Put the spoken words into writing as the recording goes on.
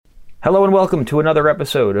Hello and welcome to another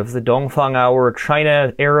episode of the Dongfang Hour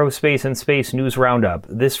China Aerospace and Space News Roundup.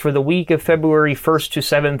 This for the week of February 1st to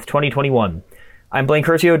 7th, 2021. I'm Blaine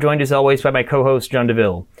Curcio, joined as always by my co-host John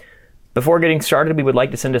DeVille. Before getting started, we would like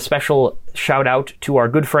to send a special shout out to our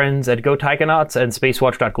good friends at Go Taikonauts and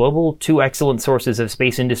Spacewatch.global, two excellent sources of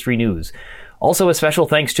space industry news. Also, a special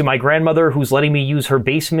thanks to my grandmother, who's letting me use her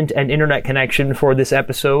basement and internet connection for this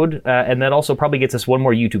episode, and that also probably gets us one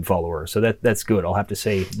more YouTube follower, so that's good, I'll have to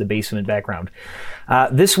say, the basement background.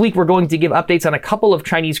 This week, we're going to give updates on a couple of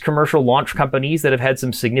Chinese commercial launch companies that have had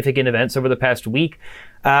some significant events over the past week,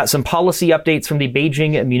 some policy updates from the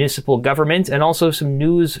Beijing municipal government, and also some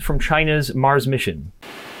news from China's Mars mission.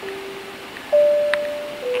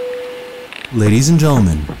 Ladies and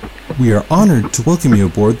gentlemen, we are honored to welcome you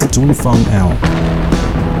aboard the Dongfang Hour.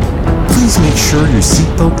 Please make sure your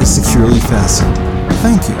seatbelt is securely fastened.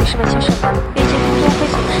 Thank you. 士们、先生们，预计空中飞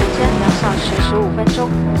行时间2小时15分钟，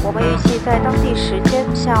我们预计在当地时间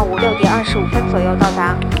下午6点25分左右到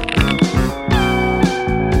达。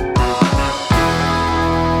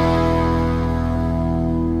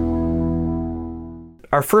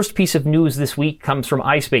Our first piece of news this week comes from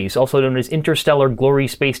iSpace, also known as Interstellar Glory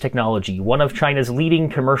Space Technology, one of China's leading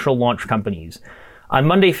commercial launch companies. On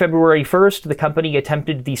Monday, February 1st, the company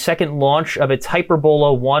attempted the second launch of its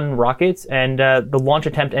Hyperbola 1 rocket, and the launch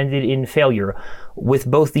attempt ended in failure, with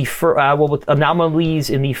both with anomalies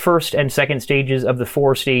in the first and second stages of the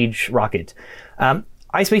four-stage rocket.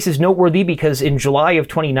 iSpace is noteworthy because in July of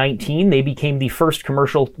 2019, they became the first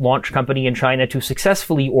commercial launch company in China to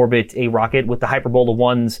successfully orbit a rocket with the Hyperbola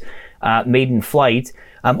 1's maiden flight.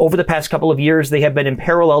 Over the past couple of years, they have been in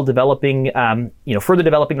parallel developing, further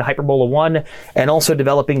developing the Hyperbola 1 and also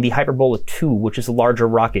developing the Hyperbola 2, which is a larger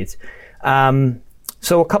rocket.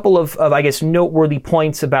 So a couple of I guess, noteworthy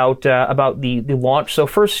points about the launch. So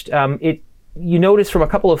first, you notice from a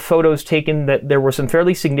couple of photos taken that there were some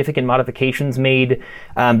fairly significant modifications made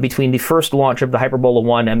between the first launch of the Hyperbola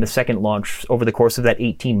 1 and the second launch over the course of that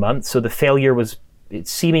 18 months. So the failure was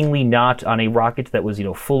seemingly not on a rocket that was,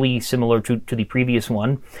 fully similar to the previous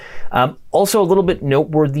one. Also a little bit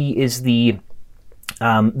noteworthy is the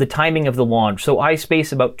timing of the launch. So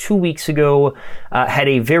iSpace about 2 weeks ago had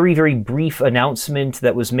a very, very brief announcement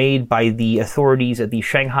that was made by the authorities at the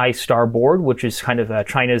Shanghai Star Board, which is kind of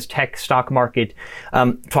China's tech stock market,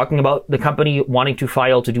 talking about the company wanting to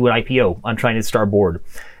file to do an IPO on China's Star Board.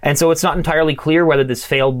 And so it's not entirely clear whether this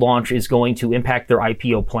failed launch is going to impact their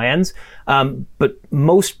IPO plans. But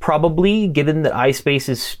most probably, given that iSpace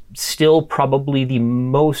is still probably the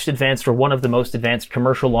most advanced or one of the most advanced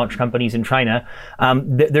commercial launch companies in China,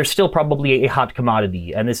 they're still probably a hot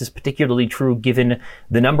commodity. And this is particularly true given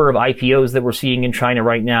the number of IPOs that we're seeing in China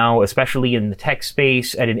right now, especially in the tech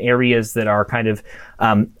space and in areas that are kind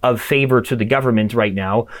of favor to the government right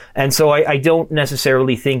now. And so I don't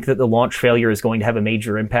necessarily think that the launch failure is going to have a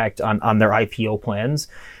major impact on their IPO plans.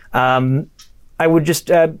 I would just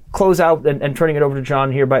close out and turning it over to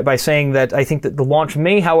John here by saying that I think that the launch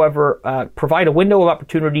may, however, provide a window of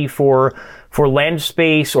opportunity for land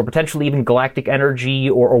space or potentially even Galactic Energy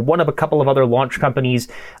or one of a couple of other launch companies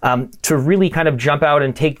to really kind of jump out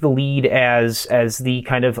and take the lead as the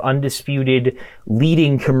kind of undisputed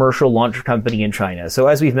leading commercial launch company in China. So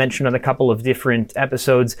as we've mentioned on a couple of different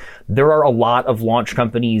episodes, there are a lot of launch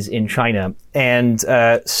companies in China, and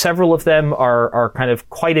several of them are kind of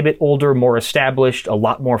quite a bit older, more established, a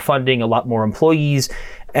lot more funding, a lot more employees,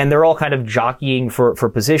 and they're all kind of jockeying for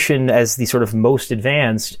position as the sort of most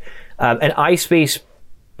advanced. And iSpace,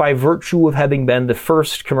 by virtue of having been the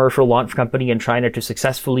first commercial launch company in China to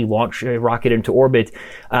successfully launch a rocket into orbit,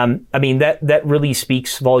 that really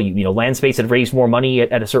speaks volume. Landspace had raised more money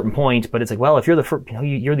at a certain point, but it's like, well, if you're the first,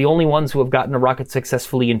 you're the only ones who have gotten a rocket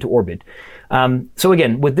successfully into orbit. So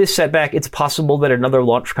again, with this setback, it's possible that another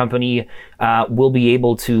launch company will be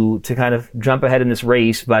able to kind of jump ahead in this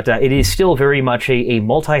race, but it is still very much a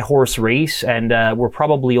multi-horse race, and we're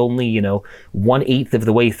probably only 1/8 of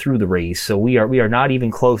the way through the race. So we are not even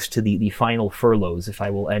close to the final furloughs, if I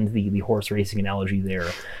will end the horse racing analogy there.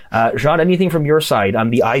 Jean, anything from your side on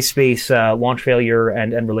the iSpace launch failure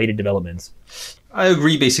and related developments? I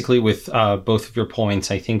agree basically with both of your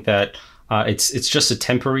points. I think that it's just a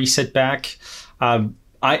temporary setback.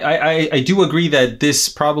 I do agree that this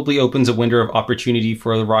probably opens a window of opportunity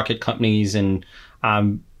for the rocket companies, and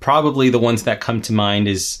probably the ones that come to mind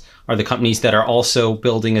are the companies that are also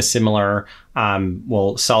building a similar,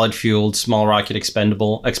 solid fueled, small rocket,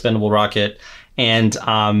 expendable rocket. And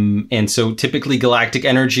so typically Galactic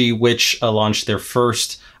Energy, which launched their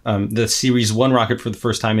first, the Series 1 rocket for the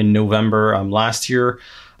first time in November last year.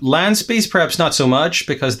 Land space, perhaps not so much,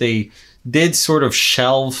 because they did sort of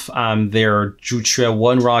shelve their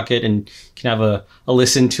Zhuque-1 rocket, and you can have a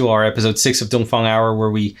listen to our episode 6 of Dongfang Hour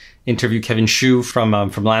where we interview Kevin Xu from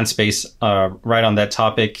Landspace right on that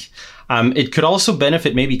topic. It could also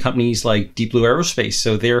benefit maybe companies like Deep Blue Aerospace.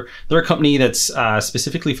 So they're a company that's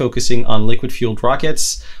specifically focusing on liquid-fueled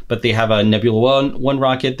rockets, but they have a Nebula 1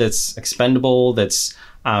 rocket that's expendable, that's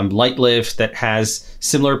light lift, that has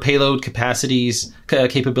similar payload capabilities,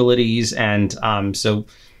 and so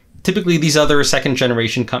typically these other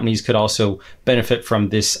second-generation companies could also benefit from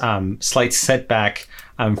this slight setback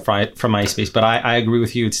from iSpace. But I agree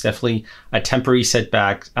with you; it's definitely a temporary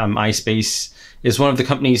setback. iSpace is one of the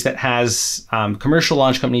companies that has commercial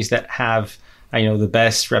launch companies that have the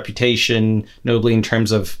best reputation, notably in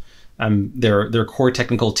terms of their core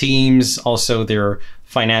technical teams, also their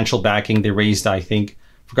financial backing. They raised, I think,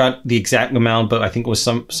 forgot the exact amount, but I think it was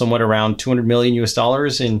somewhat around $200 million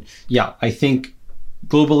US. And yeah, I think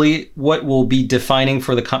globally, what will be defining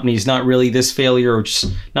for the company is not really this failure, or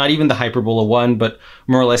just not even the Hyperbola 1, but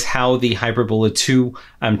more or less how the Hyperbola 2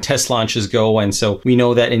 test launches go. And so we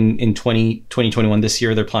know that in 2021, this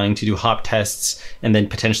year, they're planning to do hop tests. And then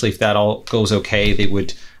potentially, if that all goes okay, they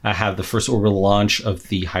would have the first orbital launch of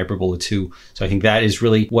the Hyperbola 2. So I think that is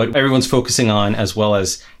really what everyone's focusing on, as well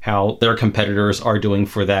as how their competitors are doing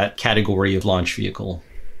for that category of launch vehicle.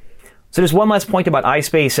 So just one last point about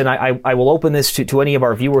iSpace, and I will open this to any of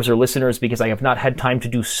our viewers or listeners because I have not had time to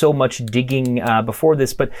do so much digging before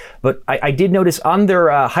this, but I did notice on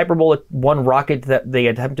their Hyperbola 1 rocket that they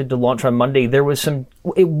attempted to launch on Monday,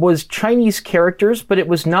 it was Chinese characters, but it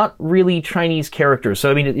was not really Chinese characters.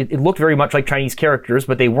 So I mean, it looked very much like Chinese characters,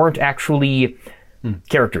 but they weren't actually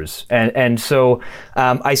characters, and so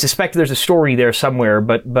I suspect there's a story there somewhere,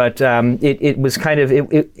 but it was kind of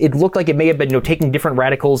it looked like it may have been taking different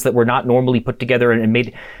radicals that were not normally put together and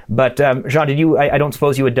made. But Jean, did you? I don't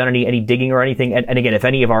suppose you had done any digging or anything. And again, if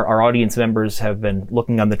any of our audience members have been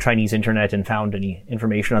looking on the Chinese internet and found any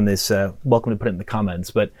information on this, welcome to put it in the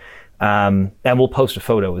comments. But and we'll post a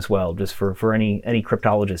photo as well, just for any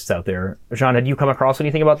cryptologists out there. Jean, had you come across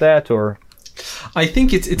anything about that or? I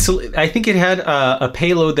think I think it had a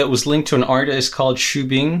payload that was linked to an artist called Xu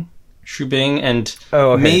Bing, and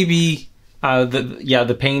maybe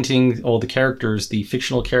the painting, all the characters, the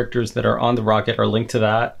fictional characters that are on the rocket are linked to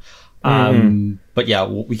that. But yeah,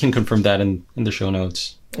 we can confirm that in the show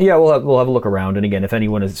notes. Yeah, we'll have a look around, and again, if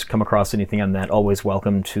anyone has come across anything on that, always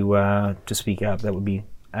welcome to speak up. That would be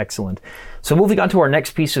excellent. So moving on to our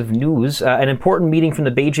next piece of news, an important meeting from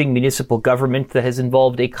the Beijing municipal government that has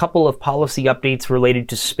involved a couple of policy updates related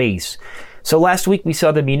to space. So last week we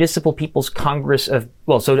saw the Municipal People's Congress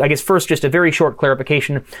so I guess first just a very short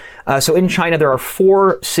clarification. So in China there are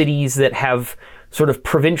 4 cities that have sort of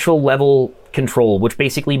provincial level control, which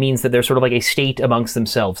basically means that they're sort of like a state amongst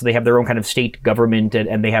themselves. So they have their own kind of state government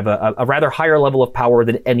and they have a rather higher level of power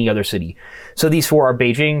than any other city. So these 4 are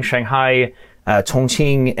Beijing, Shanghai,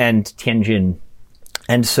 Chongqing, and Tianjin.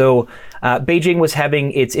 And so Beijing was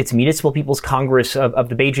having its Municipal People's Congress of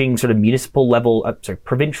the Beijing sort of municipal level,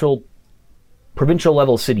 provincial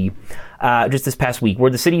level city just this past week,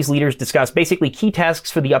 where the city's leaders discussed basically key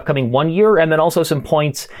tasks for the upcoming 1 year and then also some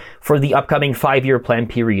points for the upcoming 5-year plan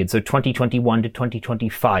period, so 2021 to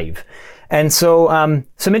 2025. And so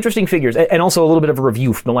some interesting figures and also a little bit of a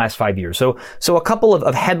review from the last 5 years. So a couple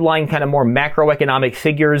of headline kind of more macroeconomic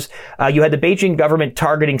figures. You had the Beijing government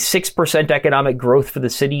targeting 6% economic growth for the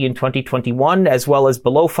city in 2021, as well as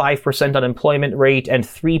below 5% unemployment rate and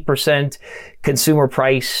 3% consumer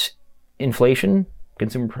price inflation.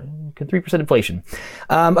 3% inflation.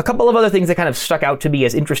 A couple of other things that kind of stuck out to me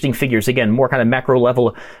as interesting figures, again, more kind of macro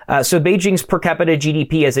level. So Beijing's per capita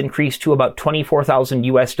GDP has increased to about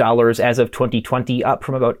 $24,000 as of 2020, up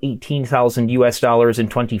from about $18,000 in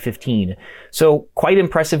 2015. So quite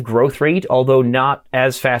impressive growth rate, although not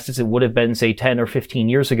as fast as it would have been, say, 10 or 15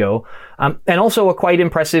 years ago. And also a quite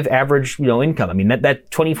impressive average, income. I mean, that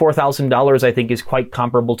 $24,000, I think, is quite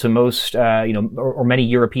comparable to most, or many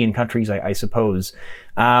European countries, I suppose.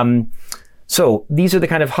 So these are the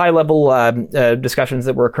kind of high-level discussions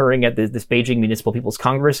that were occurring at this Beijing Municipal People's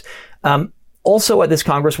Congress. Also at this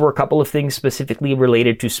Congress were a couple of things specifically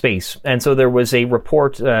related to space. And so there was a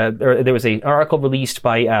report, there was an article released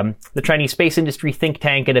by the Chinese space industry think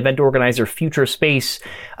tank and event organizer Future Space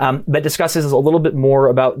that discusses a little bit more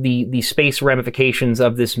about the space ramifications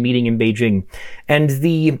of this meeting in Beijing. And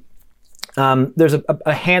There's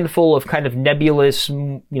a handful of kind of nebulous,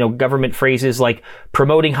 government phrases like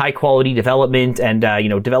promoting high quality development and,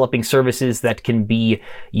 developing services that can be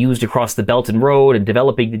used across the Belt and Road and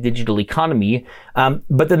developing the digital economy.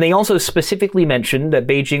 But then they also specifically mentioned that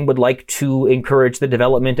Beijing would like to encourage the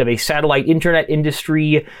development of a satellite internet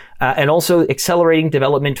industry, and also accelerating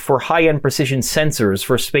development for high-end precision sensors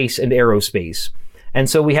for space and aerospace. And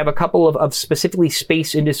so we have a couple of specifically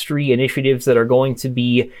space industry initiatives that are going to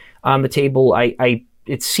be on the table.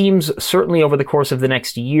 It seems certainly over the course of the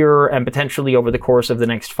next year and potentially over the course of the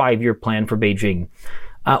next 5-year plan for Beijing.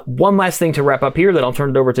 One last thing to wrap up here, then I'll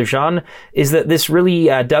turn it over to Jean, is that this really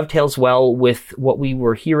dovetails well with what we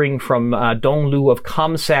were hearing from Dong Lu of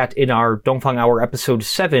ComSat in our Dongfang Hour episode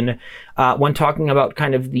 7, when talking about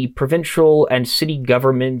kind of the provincial and city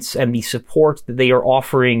governments and the support that they are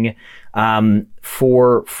offering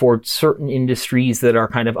for certain industries that are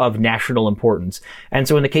kind of national importance. And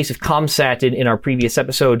so in the case of ComSat in our previous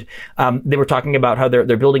episode, they were talking about how they're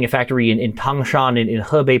building a factory in Tangshan in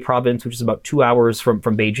Hebei province, which is about 2 hours from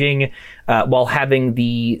Beijing, while having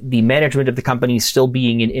the management of the company still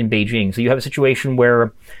being in Beijing. So you have a situation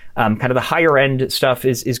where kind of the higher end stuff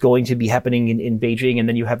is going to be happening in Beijing, and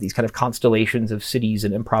then you have these kind of constellations of cities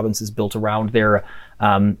and provinces built around there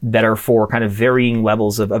that are for kind of varying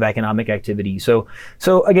levels of economic activity. So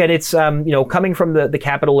again, it's coming from the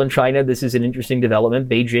capital in China. This is an interesting development.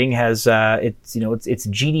 Beijing has its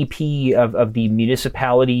GDP of the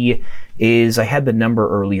municipality is, I had the number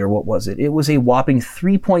earlier. What was it? It was a whopping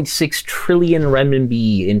 3.6 trillion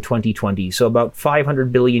renminbi in 2020. So about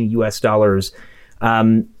 $500 billion US.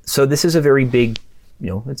 So this is a very big,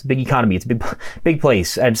 it's a big economy. It's a big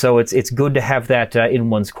place. And so it's good to have that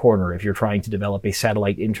in one's corner if you're trying to develop a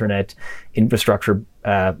satellite internet infrastructure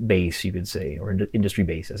base, you could say, or industry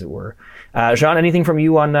base, as it were. Jean, anything from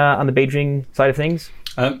you on the Beijing side of things?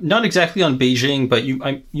 Not exactly on Beijing, but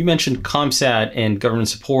you mentioned ComSat and government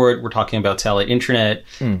support. We're talking about satellite internet.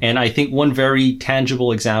 And I think one very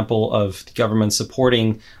tangible example of the government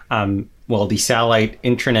supporting the satellite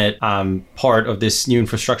internet part of this new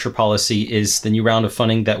infrastructure policy is the new round of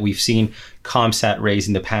funding that we've seen ComSat raise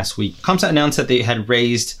in the past week. ComSat announced that they had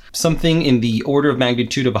raised something in the order of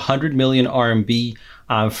magnitude of 100 million RMB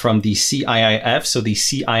from the CIIF. So the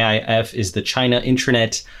CIIF is the China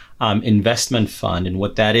Internet Investment Fund. And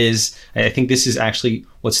what that is, I think this is actually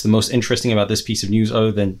what's the most interesting about this piece of news,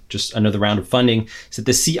 other than just another round of funding, is that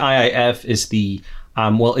the CIIF is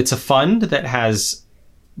it's a fund that has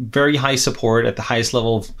very high support at the highest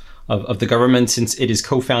level of the government, since it is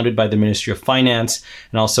co-founded by the Ministry of Finance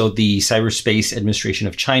and also the Cyberspace Administration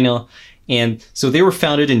of China. And so they were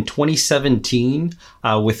founded in 2017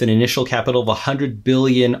 with an initial capital of 100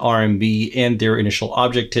 billion RMB, and their initial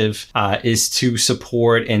objective is to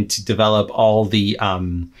support and to develop all the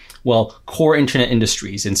core internet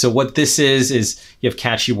industries. And so what this is you have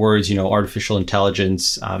catchy words, artificial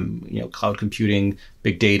intelligence, cloud computing,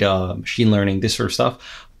 big data, machine learning, this sort of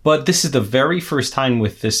stuff. But this is the very first time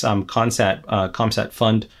with this ComSat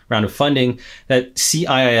fund round of funding that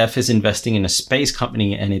CIIF is investing in a space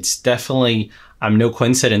company, and it's definitely no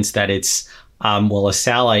coincidence that it's a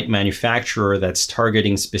satellite manufacturer that's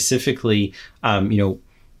targeting specifically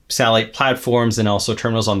satellite platforms and also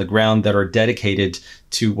terminals on the ground that are dedicated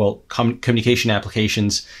to communication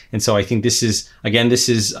applications. And so I think this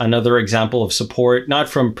is another example of support, not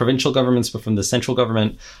from provincial governments but from the central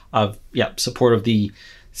government, of support of the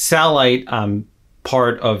satellite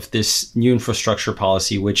part of this new infrastructure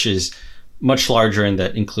policy, which is much larger and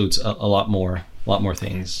that includes a lot more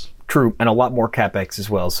things. True, and a lot more capex as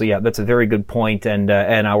well. So yeah, that's a very good point. And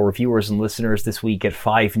our viewers and listeners this week get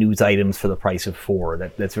 5 news items for the price of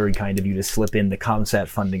 4. That's very kind of you to slip in the ComSat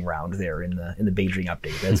funding round there in the Beijing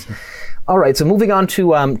update. That's all right. So moving on to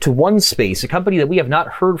OneSpace, a company that we have not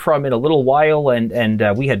heard from in a little while,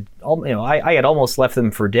 and we had I had almost left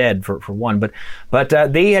them for dead for one, but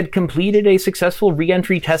they had completed a successful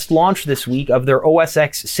re-entry test launch this week of their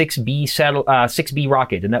OSX 6B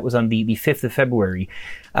rocket, and that was on the 5th of February.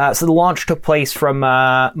 So the launch took place from,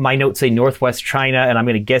 my notes say Northwest China, and I'm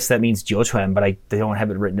going to guess that means Jiuquan, but I don't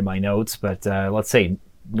have it written in my notes, but let's say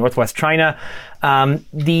Northwest China.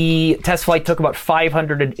 The test flight took about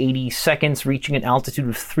 580 seconds, reaching an altitude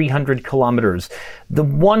of 300 kilometers. The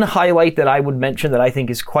one highlight that I would mention that I think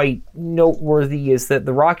is quite noteworthy is that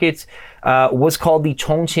the rocket was called the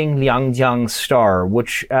Chongqing Liangjiang Star,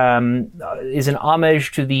 which is an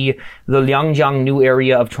homage to the Liangjiang new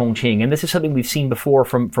area of Chongqing. And this is something we've seen before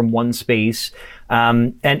from OneSpace.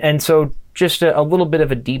 And so just a little bit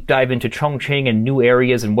of a deep dive into Chongqing and new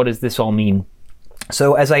areas and what does this all mean.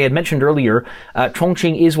 So as I had mentioned earlier,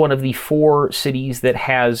 Chongqing is one of the 4 cities that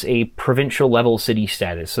has a provincial level city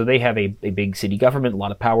status. So they have a big city government, a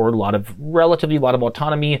lot of power, a lot of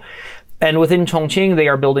autonomy. And within Chongqing, they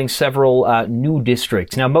are building several new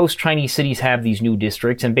districts. Now, most Chinese cities have these new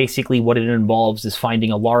districts, and basically what it involves is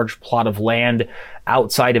finding a large plot of land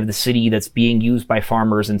outside of the city that's being used by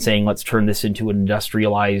farmers and saying, let's turn this into an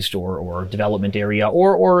industrialized or development area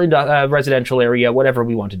or residential area, whatever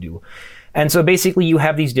we want to do. And so basically you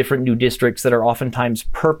have these different new districts that are oftentimes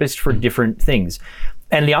purposed for different things.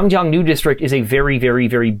 And Liangjiang New District is a very, very,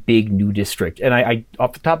 very big new district. And I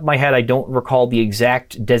off the top of my head, I don't recall the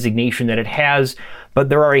exact designation that it has, but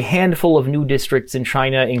there are a handful of new districts in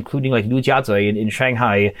China, including like Lujiazui in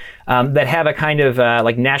Shanghai, that have a kind of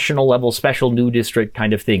like national level special new district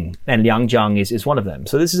kind of thing. And Liangjiang is one of them.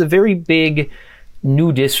 So this is a very big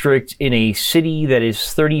new district in a city that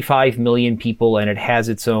is 35 million people, and it has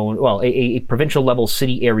its own, a provincial level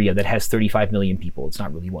city area that has 35 million people. It's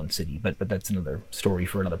not really one city, but that's another story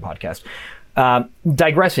for another podcast.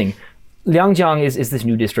 Digressing, Liangjiang is this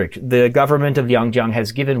new district. The government of Liangjiang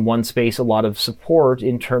has given OneSpace a lot of support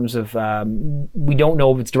in terms of, we don't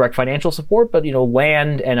know if it's direct financial support, but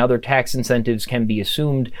land and other tax incentives can be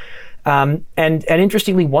assumed. And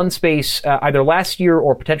interestingly, OneSpace, either last year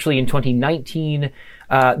or potentially in 2019,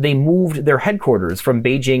 they moved their headquarters from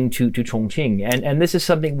Beijing to Chongqing. And this is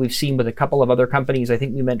something we've seen with a couple of other companies. I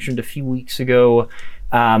think we mentioned a few weeks ago,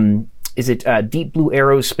 Deep Blue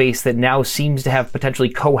Aerospace, that now seems to have potentially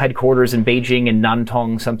co-headquarters in Beijing and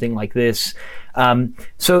Nantong, something like this.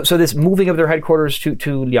 So this moving of their headquarters to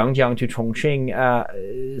Liangjiang, to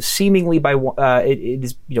Chongqing, seemingly by, it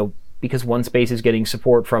is, because OneSpace is getting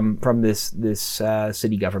support from this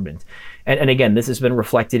city government. And again, this has been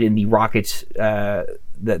reflected in the rocket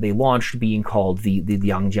that they launched being called the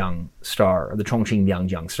Liangjiang Star, or the Chongqing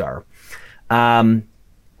Liangjiang Star.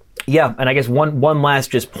 And I guess one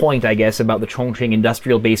last just point, I guess, about the Chongqing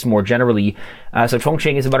industrial base more generally. So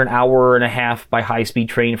Chongqing is about an hour and a half by high-speed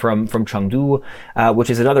train from Chengdu,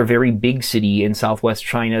 which is another very big city in southwest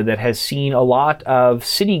China that has seen a lot of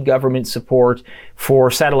city government support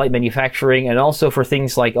for satellite manufacturing and also for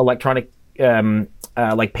things like electronic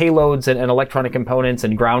like payloads and electronic components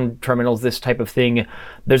and ground terminals, this type of thing.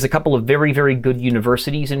 There's a couple of very, very good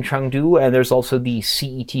universities in Chengdu, and there's also the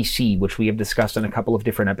CETC, which we have discussed on a couple of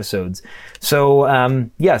different episodes. So,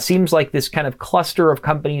 seems like this kind of cluster of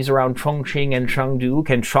companies around Chongqing and Chengdu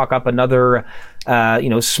can chalk up another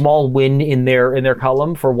small win in their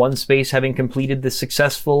column for OneSpace having completed the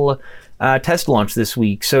successful test launch this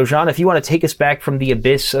week. So, Jean, if you want to take us back from the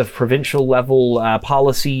abyss of provincial level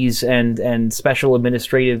policies and special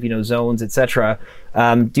administrative zones, etc.,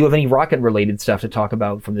 do you have any rocket related stuff to talk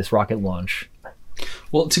about from this rocket launch?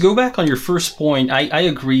 Well, to go back on your first point, I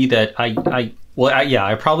agree that I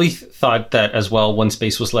probably thought that as well.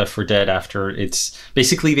 OneSpace was left for dead after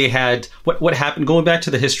basically they had what happened. Going back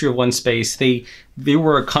to the history of OneSpace, they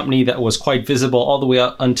were a company that was quite visible all the way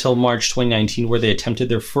up until March 2019, where they attempted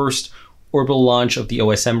their first orbital launch of the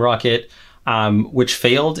OSM rocket, which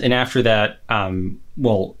failed. And after that,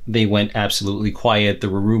 they went absolutely quiet. There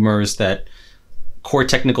were rumors that core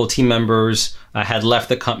technical team members had left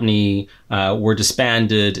the company, were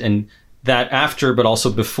disbanded, and that after, but also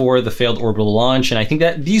before the failed orbital launch. And I think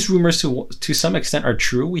that these rumors to some extent are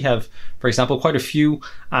true. We have, for example, quite a few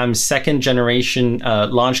second generation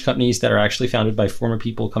launch companies that are actually founded by former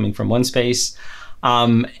people coming from OneSpace.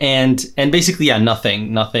 And basically,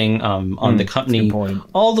 nothing on the company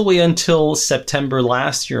all the way until September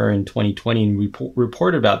last year in 2020. And we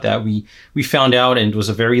reported about that. We found out, and it was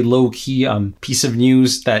a very low key piece of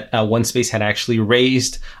news, that OneSpace had actually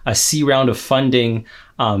raised a C round of funding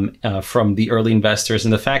from the early investors.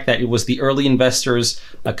 And the fact that it was the early investors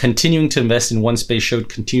continuing to invest in OneSpace showed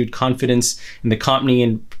continued confidence in the company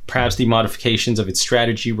and perhaps the modifications of its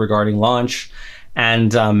strategy regarding launch.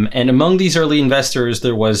 And among these early investors,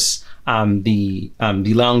 there was the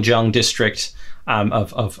Liangjiang district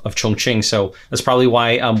of Chongqing. So that's probably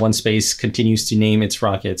why OneSpace continues to name its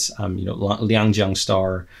rockets, Liangjiang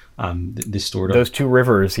Star. This sort of those two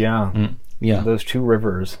rivers, those two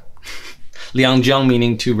rivers. Liangjiang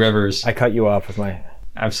meaning two rivers. I cut you off with my.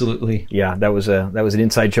 Absolutely. Yeah, that was an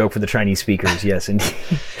inside joke for the Chinese speakers. Yes, indeed.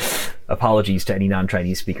 Apologies to any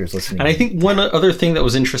non-Chinese speakers listening. And I think one other thing that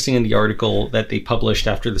was interesting in the article that they published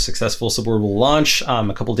after the successful suborbital launch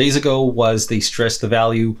a couple days ago was they stressed the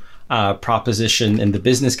value proposition and the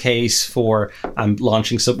business case for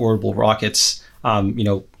launching suborbital rockets.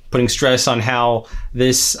 Putting stress on how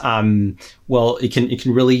this, it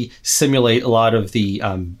can really simulate a lot of the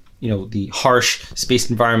the harsh space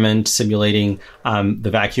environment, simulating the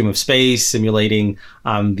vacuum of space, simulating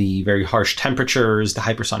the very harsh temperatures, the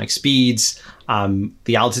hypersonic speeds,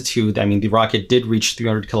 the altitude. I mean, the rocket did reach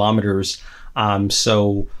 300 kilometers.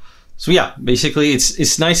 So yeah, basically,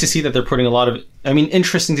 it's nice to see that they're putting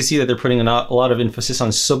interesting to see that they're putting a lot of emphasis on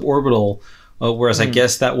suborbital, whereas I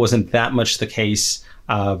guess that wasn't that much the case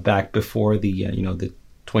back before the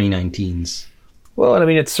 2019s. Well, and I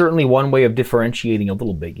mean, it's certainly one way of differentiating a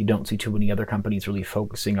little bit. You don't see too many other companies really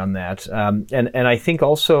focusing on that. And I think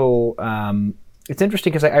also it's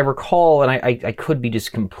interesting because I recall, and I could be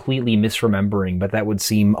just completely misremembering, but that would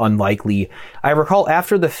seem unlikely. I recall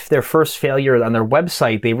after their first failure on their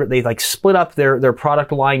website, they like split up their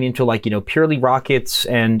product line into like, purely rockets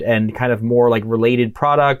and kind of more like related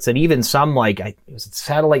products, and even some like was it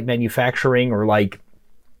satellite manufacturing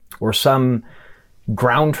or some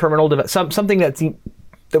ground terminal something that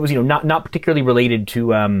was not particularly related to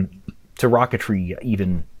rocketry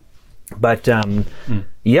even. But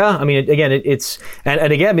yeah, I mean, again, it's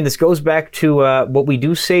and again, I mean, this goes back to what we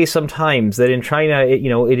do say sometimes, that in China,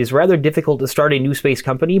 it is rather difficult to start a new space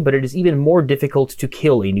company, but it is even more difficult to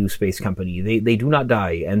kill a new space company. They do not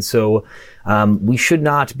die, and so we should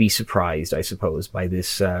not be surprised, I suppose, by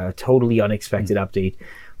this totally unexpected update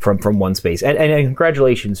from OneSpace, and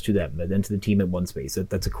congratulations to them and to the team at OneSpace.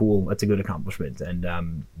 That's a good accomplishment,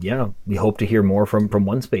 and yeah, we hope to hear more from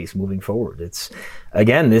OneSpace moving forward. It's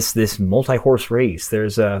again this multi-horse race.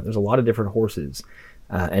 There's a lot of different horses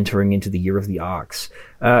entering into the year of the ox.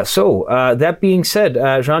 So that being said,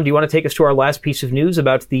 Jean, do you want to take us to our last piece of news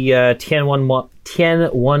about the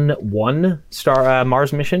Tianwen-1 star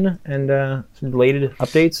Mars mission and some related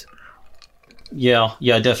updates? Yeah,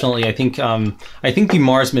 definitely. I think the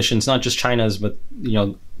Mars missions, not just China's, but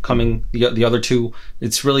coming the other two,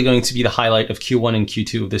 it's really going to be the highlight of Q1 and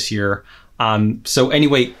Q2 of this year. So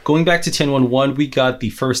anyway, going back to Tianwen-1, we got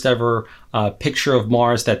the first ever picture of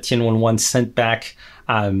Mars that Tianwen-1 sent back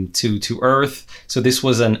to Earth. So this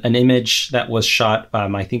was an image that was shot,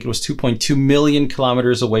 I think it was 2.2 million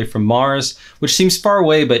kilometers away from Mars, which seems far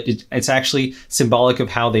away, but it's actually symbolic of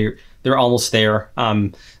how they're almost there.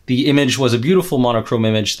 The image was a beautiful monochrome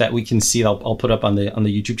image that we can see. I'll put up on the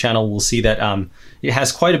YouTube channel. We'll see that it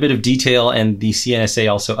has quite a bit of detail, and the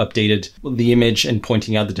CNSA also updated the image and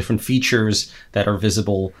pointing out the different features that are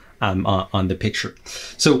visible on the picture.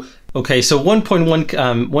 So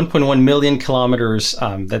 1.1 million kilometers.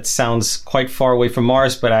 That sounds quite far away from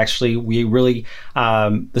Mars, but actually the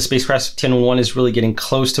spacecraft Tianwen-1 is really getting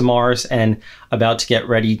close to Mars and about to get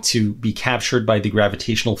ready to be captured by the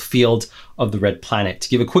gravitational field of the red planet. To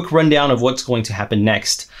give a quick rundown of what's going to happen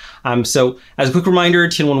next. So as a quick reminder,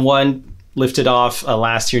 Tianwen-1 lifted off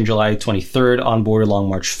last year on July 23rd on board Long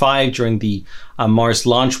March 5 during the Mars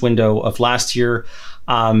launch window of last year.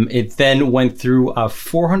 It then went through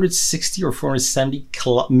 460 or 470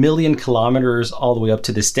 million kilometers all the way up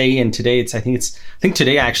to this day. And today I think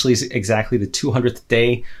today actually is exactly the 200th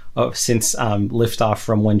day since liftoff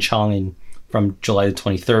from Wenchang from July the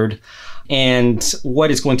 23rd. And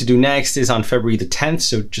what it's going to do next is on February the 10th,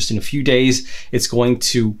 so just in a few days, it's going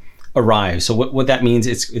to arrive. So what that means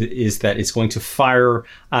is that it's going to fire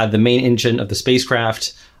the main engine of the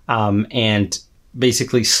spacecraft and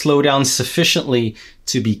basically slow down sufficiently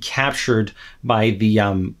to be captured by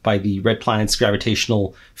the red planet's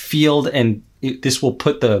gravitational field, and this will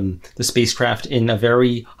put the spacecraft in a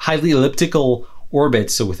very highly elliptical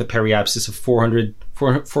orbit, so with a periapsis of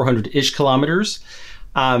 400-ish kilometers.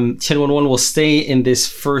 Tianwen-1 will stay in this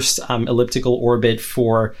first elliptical orbit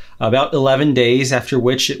for about 11 days, after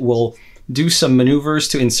which it will do some maneuvers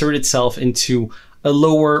to insert itself into a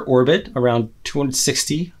lower orbit around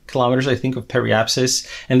 260 kilometers, I think, of periapsis,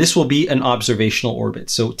 and this will be an observational orbit.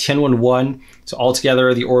 So Tianwen-1, so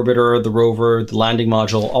altogether, the orbiter, the rover, the landing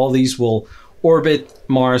module, all these will orbit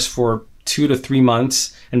Mars for 2 to 3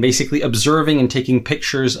 months, and basically observing and taking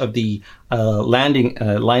pictures of the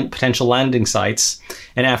potential landing sites,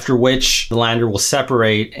 and after which the lander will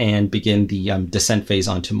separate and begin the descent phase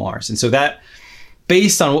onto Mars. And so that,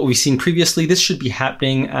 based on what we've seen previously, this should be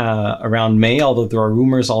happening around May, although there are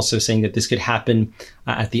rumors also saying that this could happen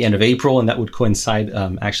at the end of April, and that would coincide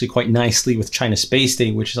actually quite nicely with China Space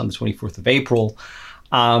Day, which is on the 24th of April.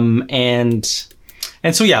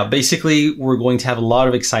 And so, yeah, basically, we're going to have a lot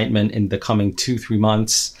of excitement in the coming 2-3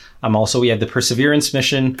 months. Also, we have the Perseverance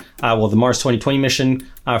mission, the Mars 2020 mission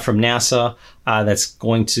from NASA. That's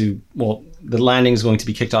going to, the landing is going to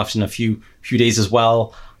be kicked off in a few days as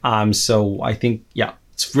well. So I think, yeah,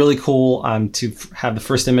 it's really cool to have the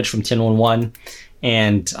first image from Tianwen-1,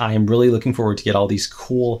 and I am really looking forward to get all these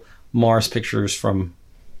cool Mars pictures from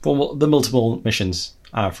the multiple missions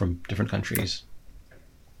from different countries.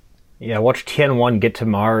 Yeah, watch Tianwen get to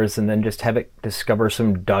Mars and then just have it discover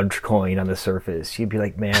some Dogecoin on the surface. You'd be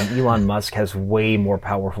like, man, Elon Musk has way more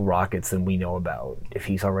powerful rockets than we know about if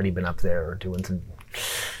he's already been up there doing some...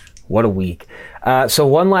 What a week. So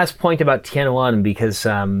one last point about Tianwen because,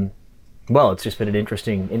 it's just been an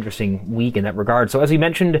interesting week in that regard. So as we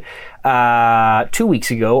mentioned 2 weeks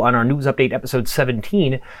ago on our news update episode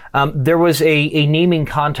 17, there was a naming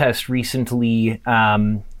contest recently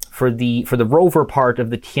for the rover part of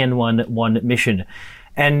the Tianwen-1 mission.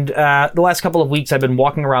 And the last couple of weeks, I've been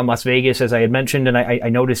walking around Las Vegas, as I had mentioned, and I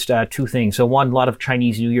noticed two things. So one, a lot of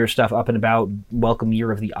Chinese New Year stuff up and about. Welcome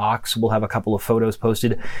Year of the Ox. We'll have a couple of photos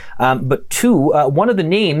posted. But two, one of the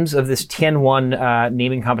names of this Tianwen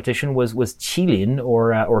naming competition was Qilin,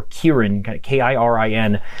 or Kirin, kind of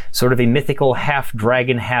Kirin, sort of a mythical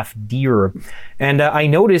half-dragon, half-deer. And I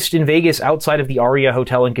noticed in Vegas, outside of the Aria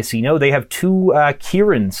Hotel and Casino, they have two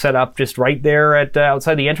Kirins set up just right there at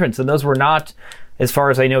outside the entrance. And those were not, as far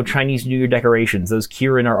as I know, Chinese New Year decorations. Those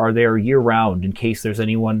Kirin are there year-round in case there's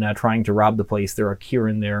anyone trying to rob the place. There are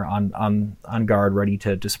Kirin there on guard, ready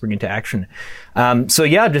to spring into action.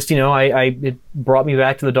 It brought me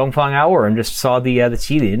back to the Dongfang Hour and just saw the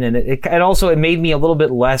Qilin, and it made me a little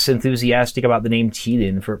bit less enthusiastic about the name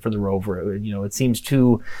Qilin for the rover. It seems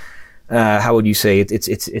too... how would you say it?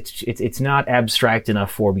 It's not abstract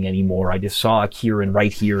enough for me anymore. I just saw a Kirin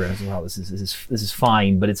right here, and I was like, wow, this is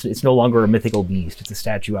fine, but it's no longer a mythical beast. It's a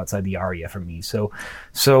statue outside the Aria for me. So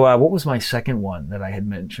what was my second one that I had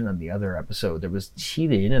mentioned on the other episode? There was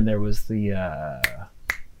Qilin, and there was the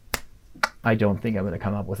I don't think I'm going to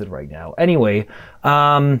come up with it right now. Anyway,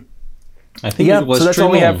 I think it was. So that's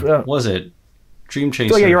all we have. Was it? Dream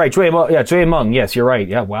Chaser. Oh, yeah, you're right. Zhui Meng. Yes, you're right.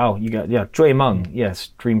 Yeah, wow. Zhui Meng. Yes,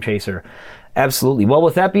 Dream Chaser. Absolutely. Well,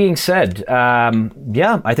 with that being said,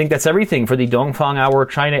 I think that's everything for the Dongfang Hour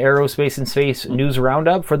China Aerospace and Space News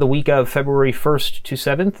Roundup for the week of February 1st to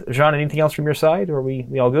 7th. Jean, anything else from your side? Or are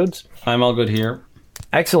we all good? I'm all good here.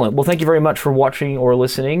 Excellent. Well, thank you very much for watching or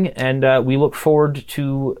listening, and we look forward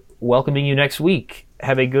to welcoming you next week.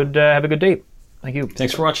 Have a good day. Thank you.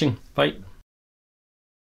 Thanks for watching. Bye.